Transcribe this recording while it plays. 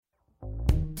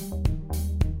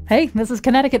Hey, this is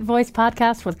Connecticut Voice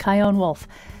Podcast with Kyone Wolf.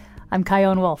 I'm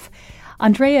Kyone Wolf.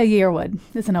 Andrea Yearwood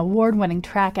is an award-winning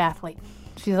track athlete.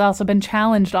 She's also been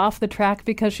challenged off the track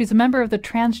because she's a member of the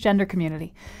transgender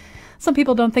community. Some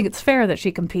people don't think it's fair that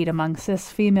she compete among cis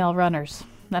female runners,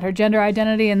 that her gender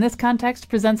identity in this context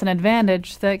presents an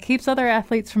advantage that keeps other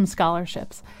athletes from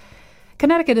scholarships.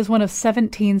 Connecticut is one of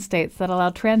 17 states that allow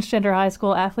transgender high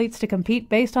school athletes to compete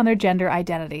based on their gender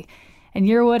identity, and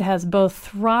Yearwood has both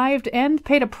thrived and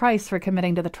paid a price for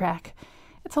committing to the track.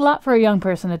 It's a lot for a young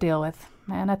person to deal with,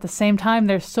 and at the same time,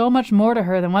 there's so much more to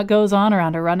her than what goes on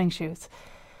around her running shoes.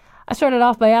 I started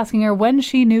off by asking her when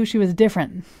she knew she was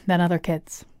different than other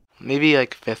kids. Maybe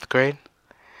like 5th grade.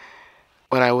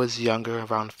 When I was younger,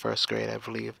 around 1st grade, I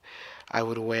believe, I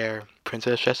would wear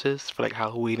princess dresses for like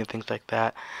Halloween and things like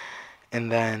that. And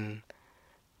then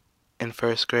in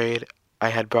 1st grade, I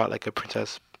had brought like a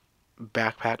princess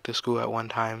backpack to school at one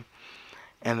time.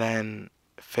 And then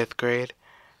 5th grade,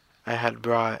 I had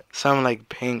brought some like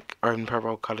pink or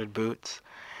purple colored boots.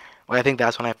 Well, I think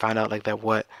that's when I found out like that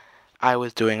what I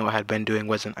was doing and what I had been doing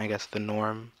wasn't, I guess, the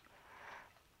norm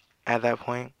at that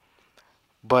point.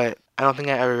 But I don't think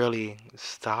I ever really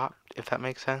stopped, if that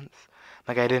makes sense.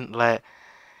 Like I didn't let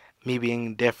me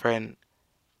being different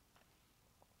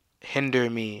hinder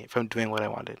me from doing what I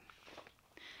wanted.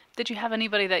 Did you have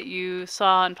anybody that you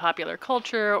saw in popular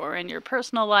culture or in your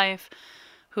personal life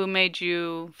who made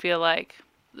you feel like,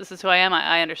 this is who I am,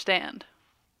 I understand?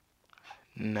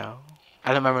 No.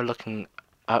 I don't remember looking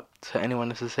up to anyone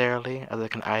necessarily as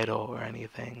like an idol or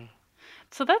anything.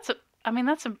 So that's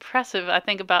impressive. I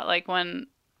think about like when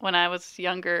I was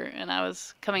younger and I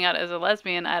was coming out as a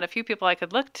lesbian, I had a few people I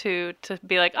could look to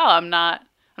be like, oh, I'm not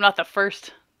the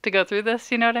first to go through this,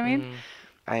 you know what I mean?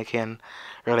 I can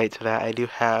relate to that. I do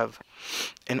have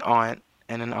an aunt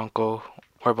and an uncle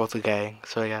who are both gay,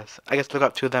 so I guess look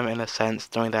up to them in a sense,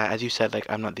 knowing that, as you said, like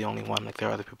I'm not the only one. Like there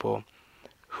are other people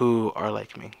who are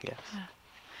like me. Yes.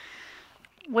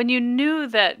 When you knew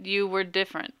that you were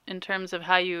different in terms of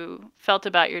how you felt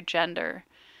about your gender,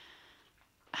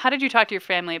 how did you talk to your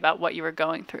family about what you were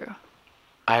going through?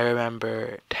 I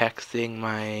remember texting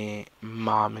my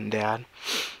mom and dad,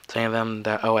 telling them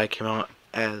that, I came out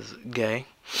as gay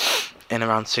in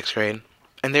around 6th grade,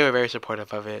 and they were very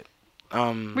supportive of it.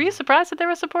 Were you surprised that they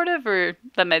were supportive, or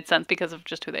that made sense because of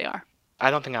just who they are? I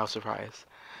don't think I was surprised.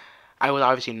 I was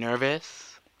obviously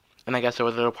nervous, and I guess there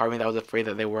was a little part of me that was afraid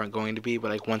that they weren't going to be,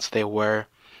 but like once they were,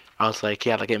 I was like,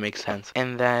 yeah, like it makes sense.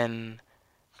 And then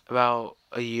about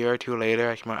a year or two later,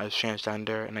 I came out as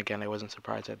transgender, and again, I wasn't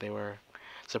surprised that they were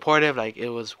supportive. Like it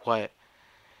was what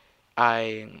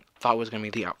I thought was going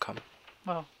to be the outcome.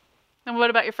 Wow. And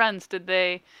what about your friends?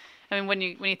 When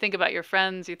you think about your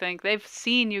friends, you think they've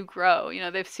seen you grow. You know,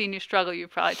 they've seen you struggle. You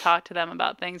probably talk to them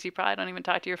about things you probably don't even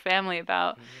talk to your family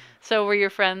about. Mm-hmm. So were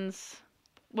your friends,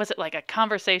 was it like a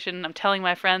conversation, I'm telling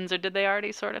my friends, or did they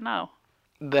already sort of know?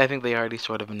 I think they already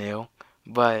sort of knew,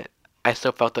 but I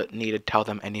still felt the need to tell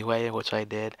them anyway, which I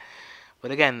did. But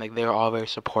again, like they were all very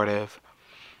supportive,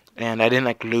 and I didn't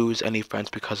like lose any friends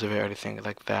because of it or anything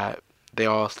like that. They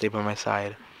all stayed by my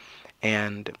side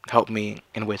and helped me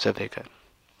in ways that they could.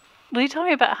 Will you tell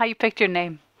me about how you picked your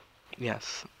name?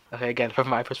 Yes. Okay, again, from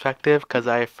my perspective, because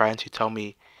I have friends who tell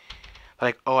me,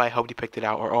 like, oh, I hope you picked it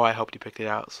out, or oh, I hope you picked it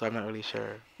out, so I'm not really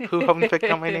sure who helped me pick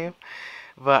out my name.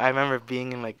 But I remember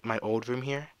being in, like, my old room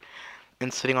here,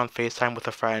 and sitting on FaceTime with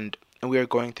a friend, and we were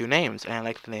going through names, and I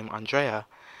liked the name Andrea.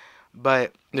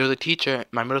 But there was a teacher,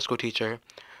 my middle school teacher,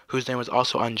 whose name was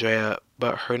also Andrea,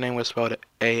 but her name was spelled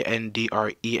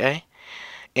Andrea.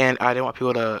 And I didn't want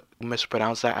people to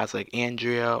mispronounce that as like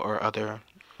Andrea or other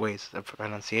ways of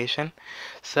pronunciation.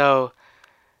 So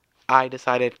I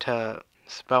decided to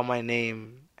spell my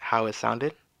name how it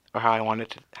sounded, or how I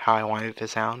wanted it to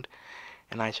sound,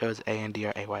 and I chose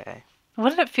Andrea.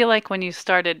 What did it feel like when you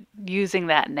started using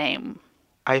that name?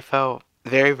 I felt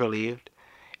very relieved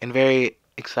and very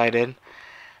excited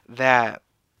that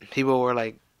people were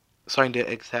like starting to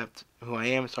accept who I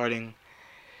am, starting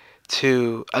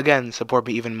to, again, support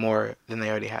me even more than they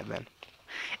already had been.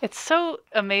 It's so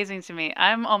amazing to me.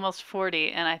 I'm almost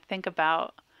 40, and I think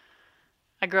about,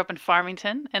 I grew up in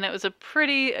Farmington, and it was a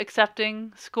pretty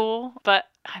accepting school, but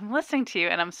I'm listening to you,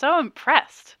 and I'm so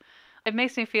impressed. It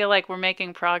makes me feel like we're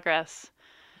making progress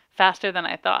faster than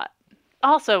I thought.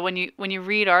 Also, when you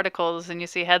read articles and you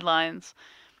see headlines,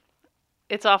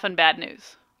 it's often bad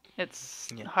news.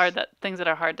 It's hard, that things that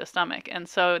are hard to stomach. And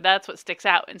so that's what sticks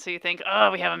out. And so you think, oh,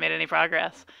 we haven't made any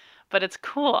progress. But it's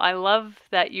cool. I love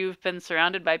that you've been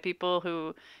surrounded by people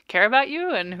who care about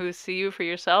you and who see you for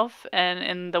yourself and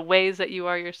in the ways that you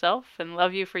are yourself and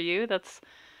love you for you. That's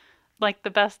like the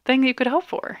best thing you could hope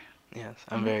for. Yes,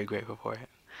 I'm very grateful for it.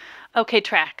 Okay,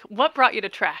 track. What brought you to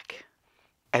track?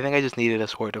 I think I just needed a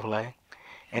sport to play.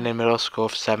 And in middle school,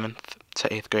 7th to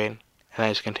 8th grade, and I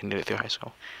just continued it through high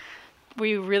school. Were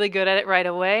you really good at it right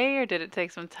away, or did it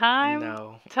take some time?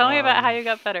 No. Tell me about how you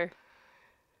got better.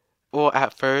 Well,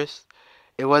 at first,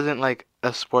 it wasn't like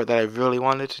a sport that I really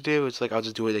wanted to do. It's like I'll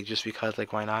just do it like just because,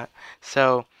 like why not?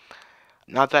 So,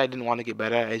 not that I didn't want to get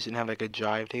better, I just didn't have like a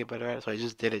drive to get better at it, so I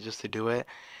just did it just to do it.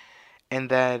 And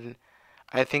then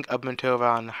I think up until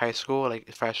around high school,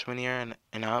 like freshman year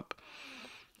and up,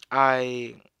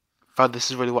 I felt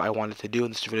this is really what I wanted to do,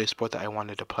 and this is really a sport that I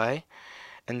wanted to play.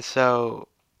 And so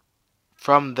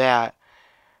from that,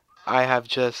 I have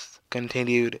just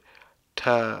continued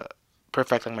to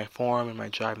perfect like my form and my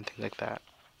drive and things like that.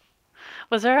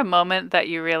 Was there a moment that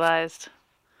you realized,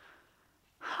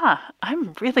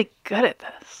 I'm really good at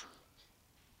this?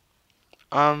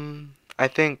 I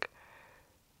think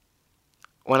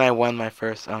when I won my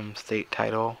first state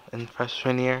title in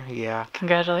freshman year, yeah.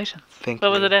 Congratulations. Thank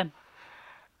What was you. it in?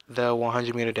 The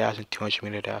 100-meter dash and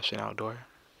 200-meter dash in outdoor.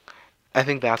 I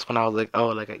think that's when I was like, oh,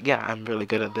 like, yeah, I'm really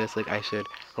good at this. Like, I should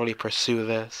really pursue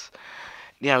this.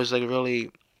 Yeah, it was like a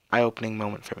really eye-opening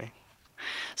moment for me.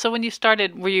 So when you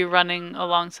started, were you running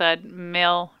alongside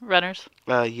male runners?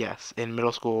 Yes, in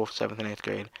middle school, 7th and 8th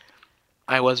grade,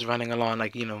 I was running along,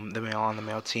 like, the male on the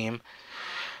male team.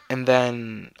 And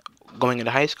then going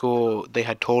into high school, they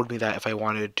had told me that if I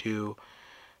wanted to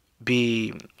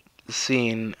be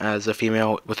seen as a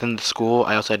female within the school,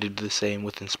 I also had to do the same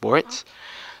within sports.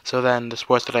 So then the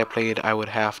sports that I played, I would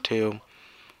have to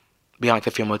be on like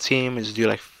the female team and just do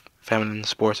like feminine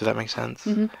sports, if that makes sense,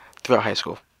 throughout high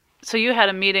school. So you had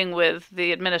a meeting with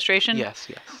the administration? Yes.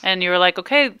 And you were like,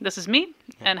 okay, this is me,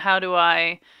 and how do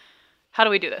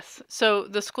we do this? So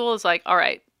the school is like, all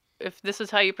right, if this is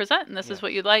how you present and this is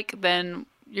what you like, then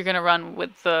you're going to run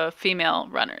with the female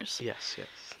runners. Yes.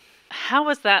 How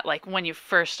was that like when you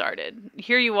first started?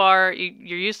 Here you are,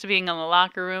 you're used to being in the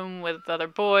locker room with other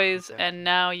boys, Exactly. and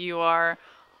now you are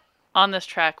on this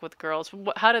track with girls.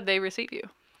 How did they receive you?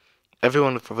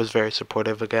 Everyone was very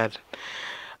supportive again.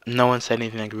 No one said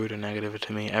anything like rude or negative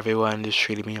to me. Everyone just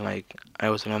treated me like I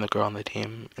was another girl on the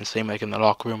team, and same like in the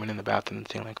locker room and in the bathroom and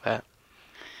things like that.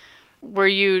 Were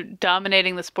you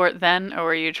dominating the sport then, or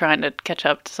were you trying to catch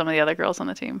up to some of the other girls on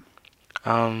the team?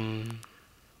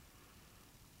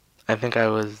 I think I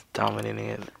was dominating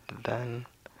it then.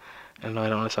 I know I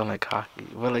don't want to sound like cocky,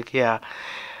 but like yeah.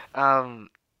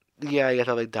 Yeah, I guess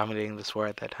I was like dominating the sport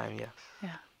at that time, yes.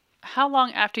 Yeah. How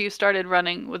long after you started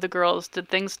running with the girls did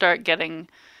things start getting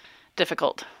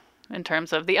difficult in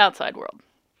terms of the outside world?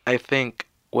 I think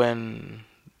when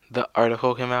the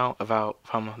article came out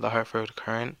from the Hartford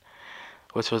Courant,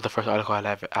 which was the first article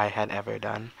I had ever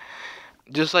done,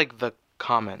 just like the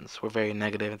comments were very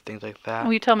negative and things like that.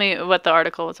 Will you tell me what the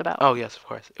article was about? Oh yes, of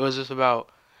course. It was just about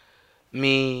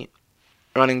me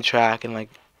running track and like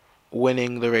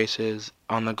winning the races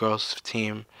on the girls'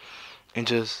 team, and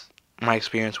just my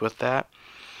experience with that.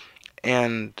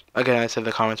 And again, I said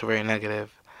the comments were very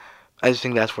negative. I just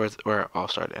think that's where it all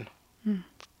started.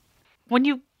 When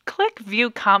you click view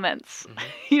comments,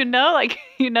 you know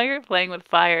you're playing with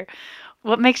fire.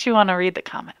 What makes you want to read the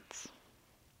comments?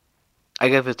 I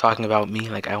guess they're talking about me.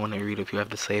 Like, I want to read what you have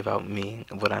to say about me,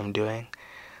 what I'm doing.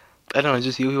 I don't know,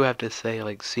 just you who have to say,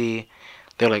 like, see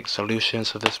their, like,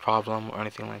 solutions to this problem or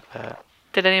anything like that.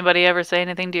 Did anybody ever say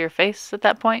anything to your face at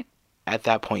that point? At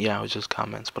that point, yeah, it was just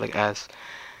comments. But, like, as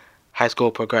high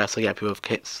school progressed, like, yeah, people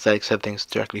have said things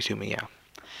directly to me, yeah.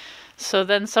 So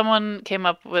then someone came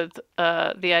up with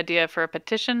the idea for a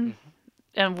petition.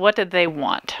 And what did they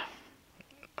want?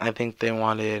 I think they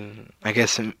wanted, I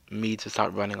guess, me to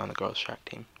start running on the girls' track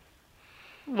team.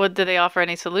 Did they offer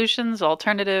any solutions,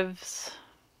 alternatives?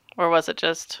 Or was it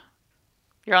just,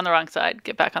 you're on the wrong side,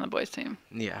 get back on the boys' team?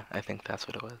 Yeah, I think that's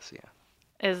what it was,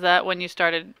 yeah. Is that when you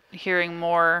started hearing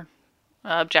more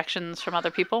objections from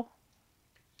other people?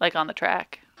 Like on the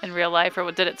track, in real life?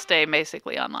 Or did it stay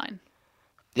basically online?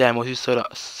 Yeah, I mostly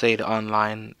say it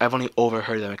online. I've only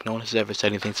overheard them. Like, no one has ever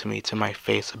said anything to my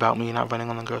face about me not running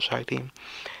on the girls' track team.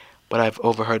 But I've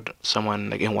overheard someone,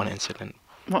 like, in one incident.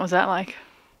 What was that like?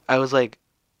 I was, like,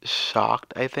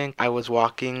 shocked, I think. I was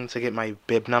walking to get my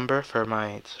bib number for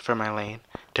my lane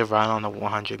to run on the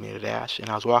 100-meter dash. And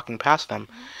I was walking past them.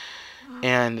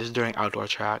 And this is during outdoor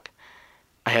track.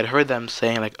 I had heard them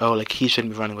saying, like, oh, like, he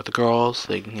shouldn't be running with the girls.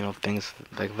 Like, things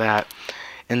like that.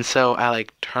 And so I,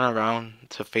 like, turn around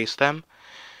to face them,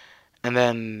 and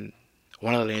then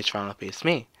one of the ladies turned around to face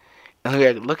me. And we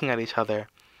were looking at each other,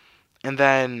 and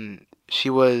then she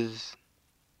was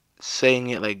saying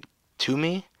it, like, to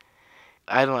me,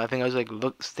 I don't know, I think I was like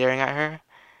staring at her,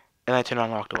 and I turned around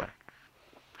and walked away.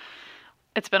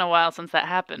 It's been a while since that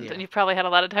happened, Yeah. and you've probably had a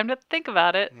lot of time to think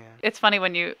about it. Yeah. It's funny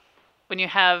when you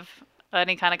have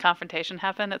any kind of confrontation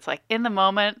happen, it's like in the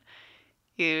moment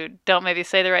you don't maybe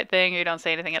say the right thing, or you don't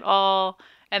say anything at all,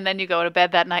 and then you go to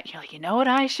bed that night, you're like, you know what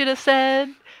I should have said?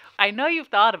 I know you've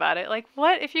thought about it. Like,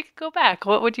 what if you could go back?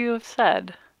 What would you have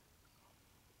said?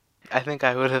 I think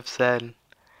I would have said,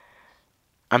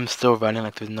 I'm still running,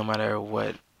 like, there's no matter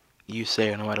what you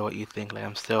say or no matter what you think, like,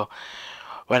 I'm still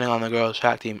running on the girls'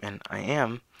 track team, and I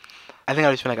am. I think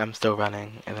I just feel like I'm still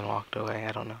running, and then walked away.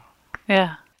 I don't know.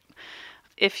 Yeah.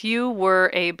 If you were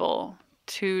able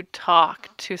to talk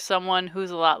to someone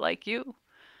who's a lot like you,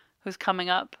 who's coming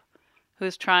up,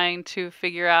 who's trying to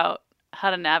figure out how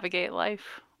to navigate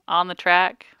life on the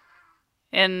track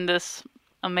in this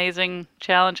amazing,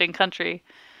 challenging country,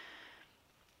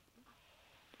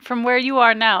 from where you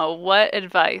are now, what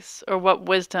advice or what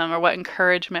wisdom or what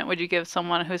encouragement would you give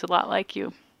someone who's a lot like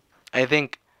you? I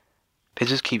think to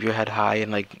just keep your head high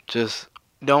and, like, just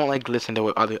don't, like, listen to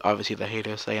what obviously the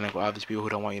haters say and, like, what obviously people who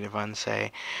don't want you to run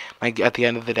say. Like, at the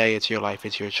end of the day, it's your life,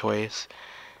 it's your choice.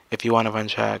 If you want to run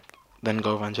track, then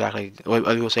go run track. Like, what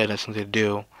other people say, has nothing to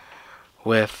do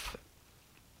with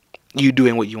you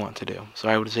doing what you want to do. So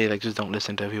I would say, like, just don't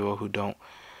listen to people who don't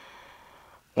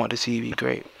want to see you be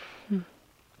great.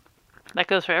 That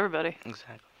goes for everybody.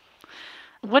 Exactly.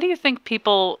 What do you think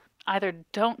people either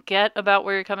don't get about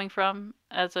where you're coming from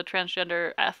as a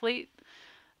transgender athlete?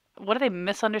 What are they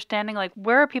misunderstanding? Like,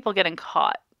 where are people getting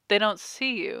caught? They don't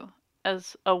see you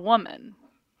as a woman,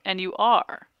 and you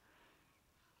are.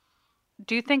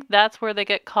 Do you think that's where they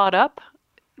get caught up?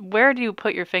 Where do you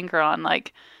put your finger on,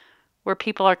 like, where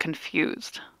people are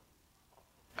confused?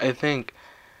 I think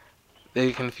they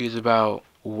get confused about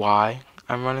why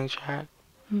I'm running track.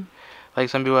 Like,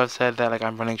 some people have said that, like,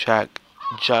 I'm running track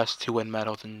just to win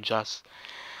medals and just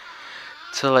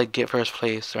to, like, get first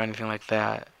place or anything like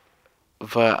that.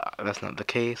 But that's not the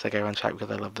case. Like, I run track because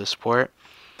I love the sport.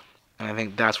 And I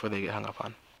think that's where they get hung up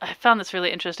on. I found this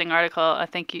really interesting article. I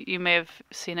think you may have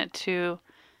seen it too.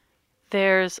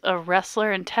 There's a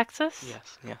wrestler in Texas,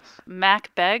 Yes.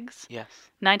 Mac Beggs, Yes.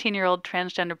 19-year-old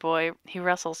transgender boy. He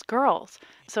wrestles girls.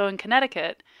 So in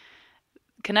Connecticut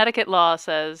law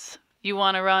says you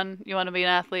want to run, you want to be an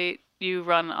athlete, you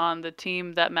run on the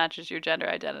team that matches your gender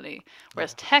identity.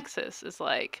 Whereas Texas is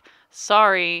like,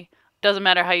 sorry, doesn't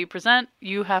matter how you present,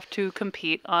 you have to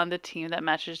compete on the team that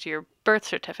matches your birth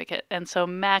certificate. And so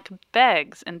Mac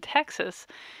Beggs in Texas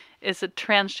is a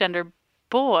transgender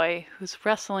boy who's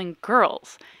wrestling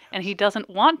girls. And he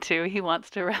doesn't want to, he wants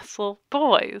to wrestle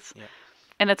boys. Yeah.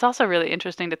 And it's also really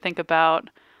interesting to think about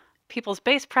people's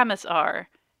base premise are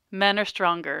men are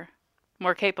stronger,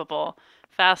 more capable,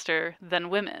 faster than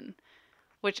women,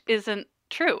 which isn't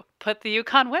true. Put the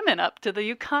Yukon women up to the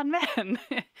Yukon men,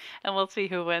 and we'll see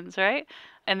who wins, right?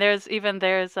 And there's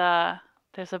a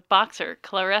boxer,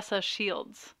 Clarissa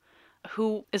Shields,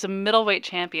 who is a middleweight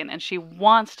champion, and she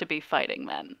wants to be fighting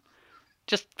men,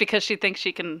 just because she thinks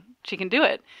she can do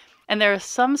it. And there are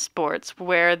some sports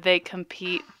where they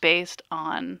compete based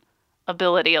on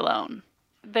ability alone.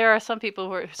 There are some people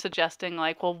who are suggesting,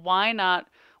 like, well, why not,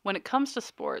 when it comes to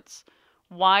sports,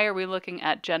 why are we looking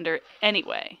at gender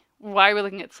anyway? Why are we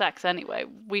looking at sex anyway?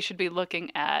 We should be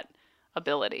looking at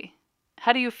ability.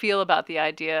 How do you feel about the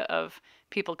idea of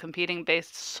people competing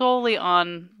based solely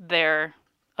on their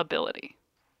ability?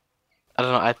 I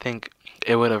don't know. I think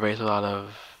it would erase a lot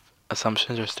of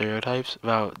assumptions or stereotypes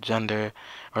about gender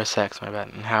or sex, my bad,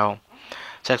 and how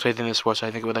sex within the sports. So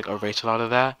I think it would, like, erase a lot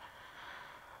of that.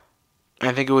 And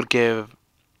I think it would give,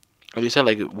 like you said,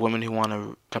 like, women who want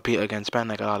to compete against men,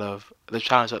 like, a lot of the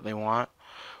challenge that they want.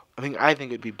 I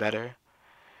think it'd be better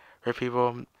for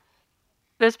people.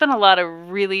 There's been a lot of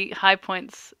really high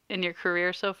points in your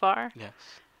career so far. Yes.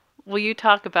 Will you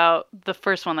talk about the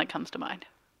first one that comes to mind?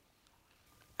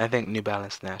 I think New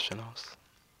Balance Nationals.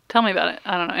 Tell me about it.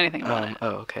 I don't know anything about it.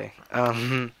 Oh, okay.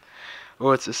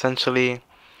 Well, it's essentially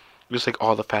just, like,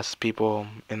 all the fastest people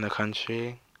in the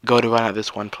country go to run at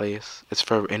this one place. It's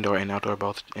for indoor and outdoor,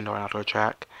 both indoor and outdoor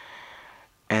track.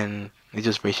 And they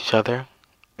just race each other.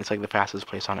 It's, like, the fastest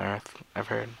place on earth, I've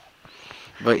heard.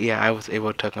 But yeah, I was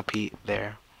able to compete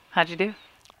there. How'd you do?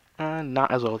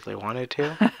 Not as well as I wanted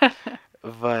to.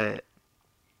 But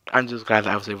I'm just glad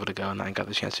that I was able to go and I got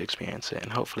the chance to experience it.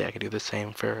 And hopefully I can do the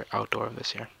same for outdoor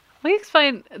this year. Will you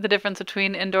explain the difference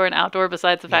between indoor and outdoor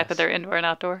besides the fact that Yes. they're indoor and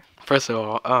outdoor? First of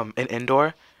all, in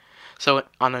indoor, so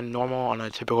on a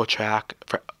typical track,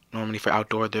 normally for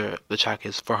outdoor, the track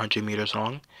is 400 meters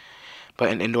long. But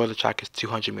in indoor, the track is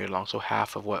 200 meters long, so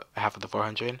half of the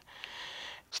 400.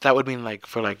 So that would mean like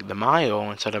for like the mile,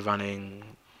 instead of running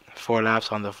 4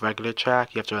 laps on the regular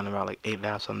track, you have to run about like 8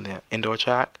 laps on the indoor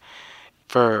track.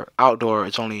 For outdoor,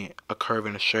 it's only a curve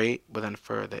and a straight, but then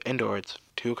for the indoor, it's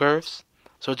two curves.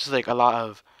 So it's just like a lot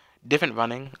of different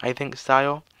running, I think,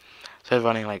 style. Instead of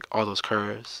running like all those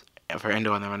curves for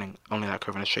indoor and then running only that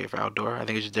curve and a straight for outdoor, I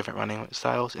think it's just different running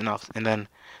styles and then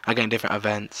again different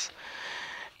events.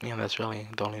 Yeah, that's really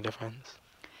the only difference.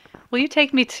 Will you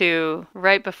take me to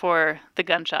right before the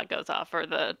gunshot goes off or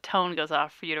the tone goes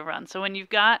off for you to run? So when you've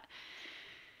gotten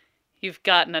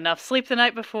enough sleep the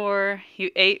night before,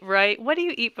 you ate right. What do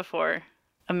you eat before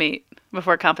a meet,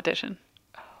 before competition?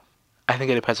 I think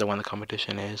it depends on when the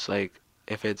competition is. Like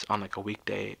if it's on like a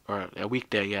weekday,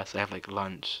 yes, I have like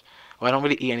lunch. Well, I don't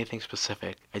really eat anything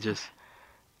specific. I just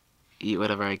eat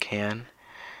whatever I can,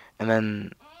 and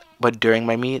then, but during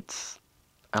my meets,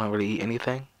 I don't really eat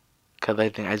anything, cause I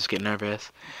think I just get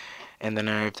nervous, and the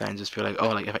nerves, I just feel like, oh,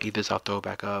 like if I eat this, I'll throw it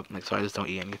back up. Like so, I just don't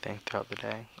eat anything throughout the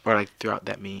day or like throughout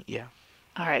that meet. Yeah.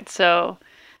 All right, so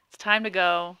it's time to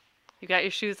go. You've got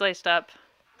your shoes laced up.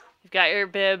 You've got your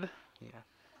bib. Yeah.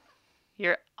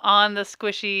 You're on the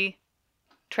squishy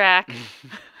track.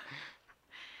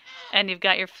 And you've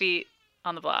got your feet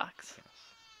on the blocks.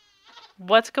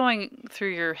 What's going through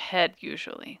your head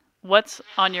usually? What's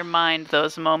on your mind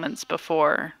those moments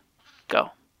before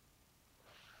go?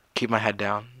 Keep my head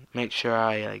down. Make sure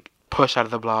I like push out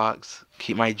of the blocks.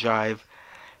 Keep my drive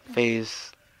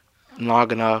phase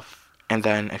long enough, and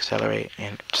then accelerate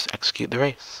and just execute the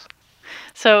race.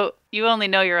 So you only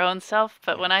know your own self,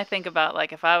 but when I think about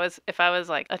like if I was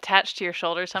like attached to your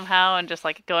shoulder somehow and just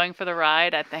like going for the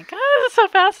ride, I think, oh, this is so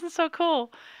fast and so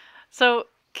cool. So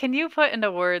can you put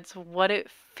into words what it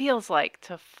feels like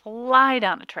to fly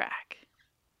down a track?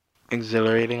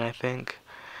 Exhilarating, I think.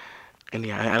 And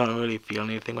yeah, I don't really feel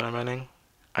anything when I'm running.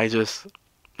 I just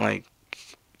like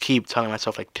keep telling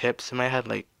myself like tips in my head,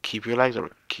 like keep your legs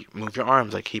up, move your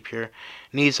arms, like keep your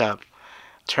knees up,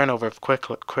 turn over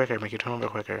quicker, make your turn over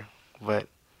quicker. But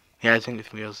yeah, I think it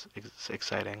feels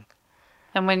exciting.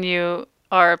 And when you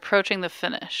are approaching the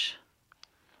finish,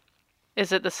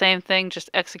 is it the same thing? Just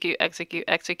execute, execute,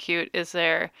 execute? Is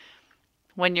there,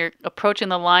 when you're approaching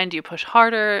the line, do you push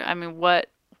harder? I mean, what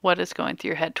is going through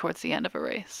your head towards the end of a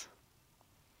race?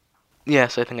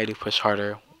 Yes, I think I do push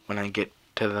harder when I get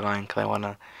to the line because I want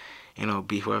to,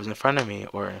 beat whoever's in front of me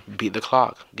or beat the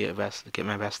clock, get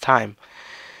my best time.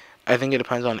 I think it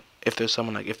depends on if there's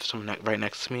someone right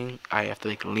next to me, I have to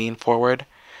like lean forward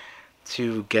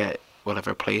to get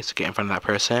whatever place to get in front of that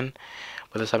person.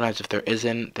 But then sometimes if there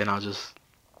isn't, then I'll just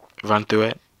run through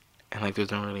it, and like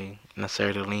there's no really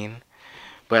necessarily lean.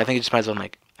 But I think it just depends on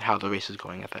like how the race is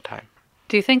going at that time.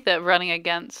 Do you think that running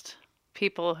against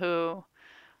people who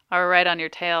are right on your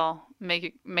tail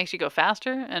makes you go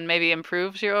faster and maybe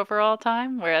improves your overall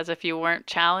time? Whereas if you weren't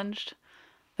challenged,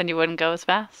 then you wouldn't go as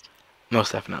fast?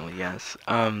 Most definitely, yes.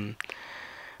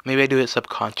 Maybe I do it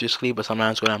subconsciously, but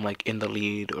sometimes when I'm like in the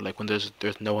lead or like when there's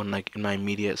no one like in my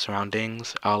immediate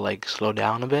surroundings, I'll like slow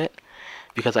down a bit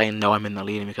because I know I'm in the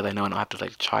lead and because I know I don't have to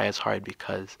like try as hard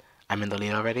because I'm in the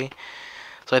lead already.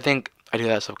 So I think I do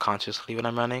that subconsciously when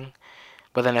I'm running.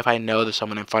 But then if I know there's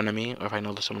someone in front of me or if I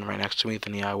know there's someone right next to me,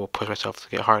 then yeah, I will push myself to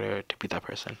get harder to beat that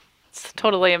person. It's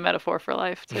totally a metaphor for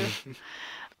life too.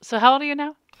 So how old are you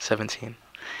now? 17.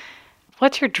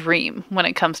 What's your dream when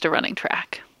it comes to running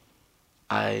track?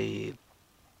 I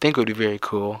think it would be very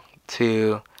cool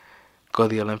to go to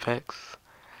the Olympics,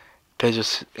 to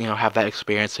just, have that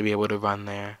experience to be able to run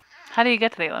there. How do you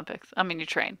get to the Olympics? I mean, you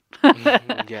train.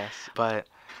 Yes, but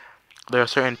there are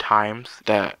certain times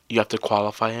that you have to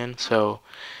qualify in. So,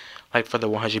 like for the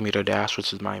 100-meter dash,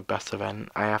 which is my best event,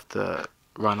 I have to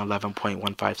run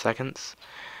 11.15 seconds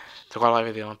to qualify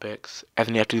for the Olympics. And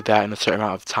then you have to do that in a certain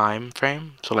amount of time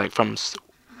frame. So, like from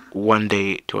one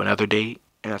date to another date.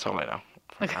 And that's all I know.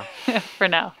 For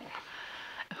now.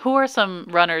 Who are some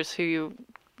runners who you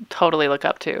totally look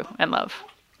up to and love?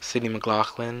 Sydney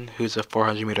McLaughlin, who's a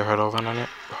 400-meter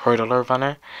hurdler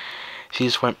runner. She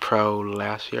just went pro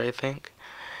last year, I think.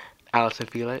 Allison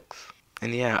Felix.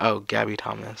 And Gabby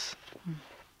Thomas.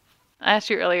 I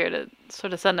asked you earlier to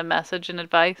sort of send a message and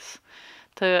advice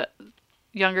to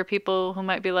younger people who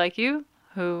might be like you,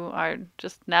 who are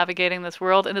just navigating this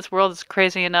world. And this world is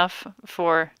crazy enough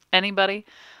for anybody.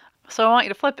 So I want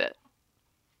you to flip it.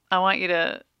 I want you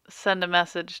to send a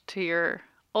message to your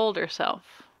older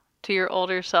self,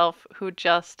 who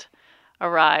just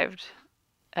arrived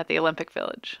at the Olympic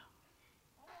Village.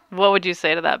 What would you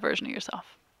say to that version of yourself?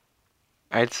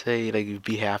 I'd say, like,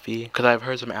 be happy. Because I've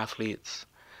heard some athletes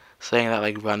saying that,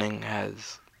 like, running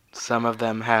some of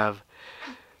them have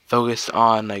focused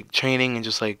on like training and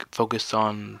just like focused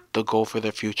on the goal for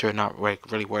the future, not like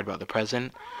really worried about the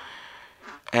present.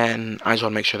 And I just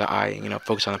want to make sure that I,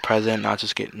 focus on the present,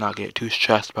 not get too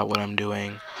stressed about what I'm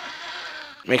doing.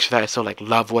 Make sure that I still like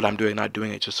love what I'm doing, not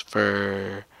doing it just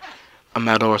for a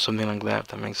medal or something like that. If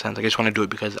that makes sense. Like, I just want to do it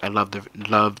because I love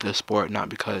the sport, not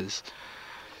because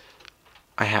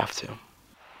I have to.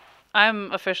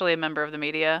 I'm officially a member of the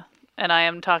media, and I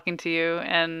am talking to you,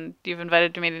 and you've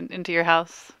invited me into your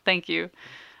house. Thank you.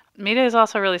 Media is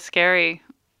also really scary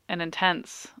and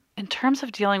intense. In terms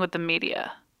of dealing with the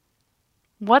media,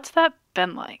 what's that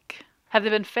been like? Have they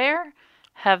been fair?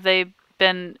 Have they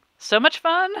been so much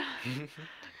fun?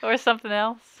 Or something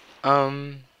else?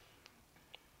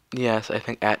 Yes, I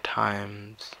think at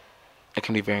times it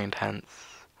can be very intense.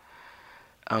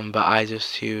 But I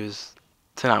just choose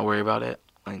to not worry about it.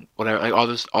 Like, whatever, like all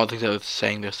the things that I was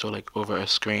saying, they're still like over a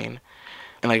screen.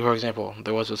 And like, for example,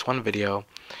 there was this one video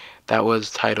that was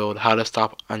titled "How to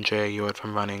Stop Andrea Eward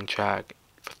from Running Track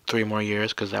for 3 more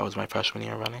years," because that was my freshman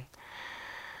year running.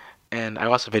 And I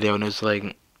watched the video and it was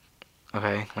like,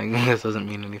 okay, like this doesn't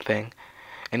mean anything.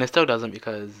 And it still doesn't,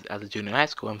 because as a junior in high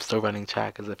school, I'm still running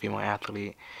track as a female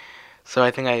athlete. So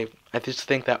I just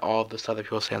think that all the stuff that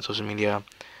people say on social media,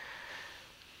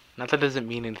 not that it doesn't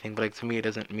mean anything, but like to me it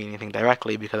doesn't mean anything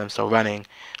directly, because I'm still running,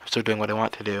 I'm still doing what I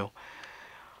want to do.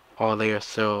 While they are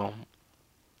still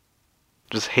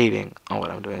just hating on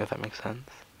what I'm doing, if that makes sense.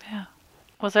 Yeah.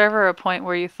 Was there ever a point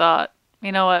where you thought,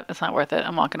 you know what, it's not worth it,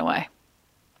 I'm walking away?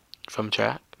 From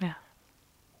track? Yeah.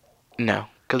 No.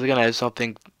 Because again, I just don't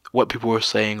think what people were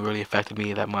saying really affected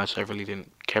me that much. I really didn't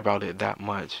care about it that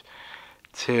much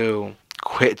to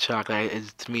quit track.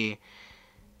 To me,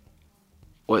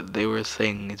 what they were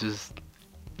saying, it just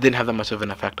didn't have that much of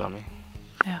an effect on me.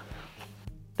 Yeah.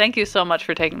 Thank you so much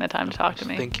for taking the time to talk to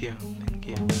me. Thank you. Thank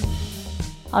you.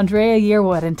 Andrea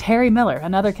Yearwood and Terry Miller,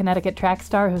 another Connecticut track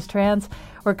star who's trans,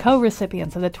 were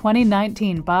co-recipients of the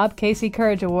 2019 Bob Casey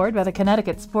Courage Award by the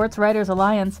Connecticut Sports Writers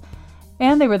Alliance,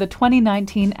 and they were the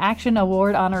 2019 Action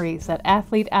Award honorees at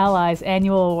Athlete Ally's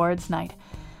annual awards night.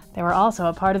 They were also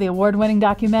a part of the award-winning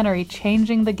documentary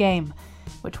Changing the Game,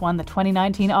 which won the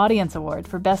 2019 Audience Award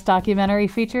for Best Documentary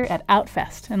Feature at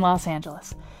Outfest in Los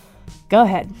Angeles. Go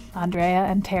ahead, Andrea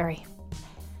and Terry.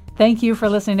 Thank you for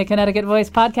listening to Connecticut Voice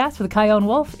Podcast with Chion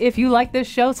Wolf. If you like this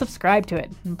show, subscribe to it.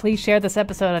 And please share this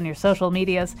episode on your social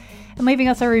medias. And leaving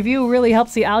us a review really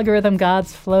helps the algorithm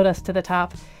gods float us to the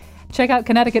top. Check out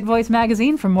Connecticut Voice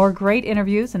Magazine for more great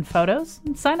interviews and photos.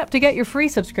 And sign up to get your free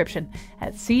subscription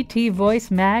at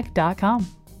ctvoicemag.com.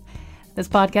 This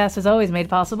podcast is always made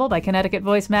possible by Connecticut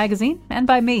Voice Magazine and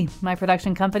by me. My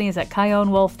production company is at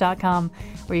chionwolf.com,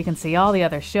 where you can see all the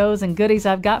other shows and goodies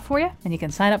I've got for you, and you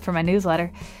can sign up for my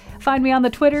newsletter. Find me on the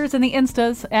Twitters and the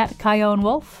Instas at Chion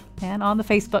Wolf, and on the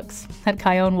Facebooks at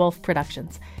Chion Wolf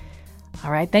Productions.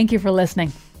 All right, thank you for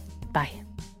listening. Bye.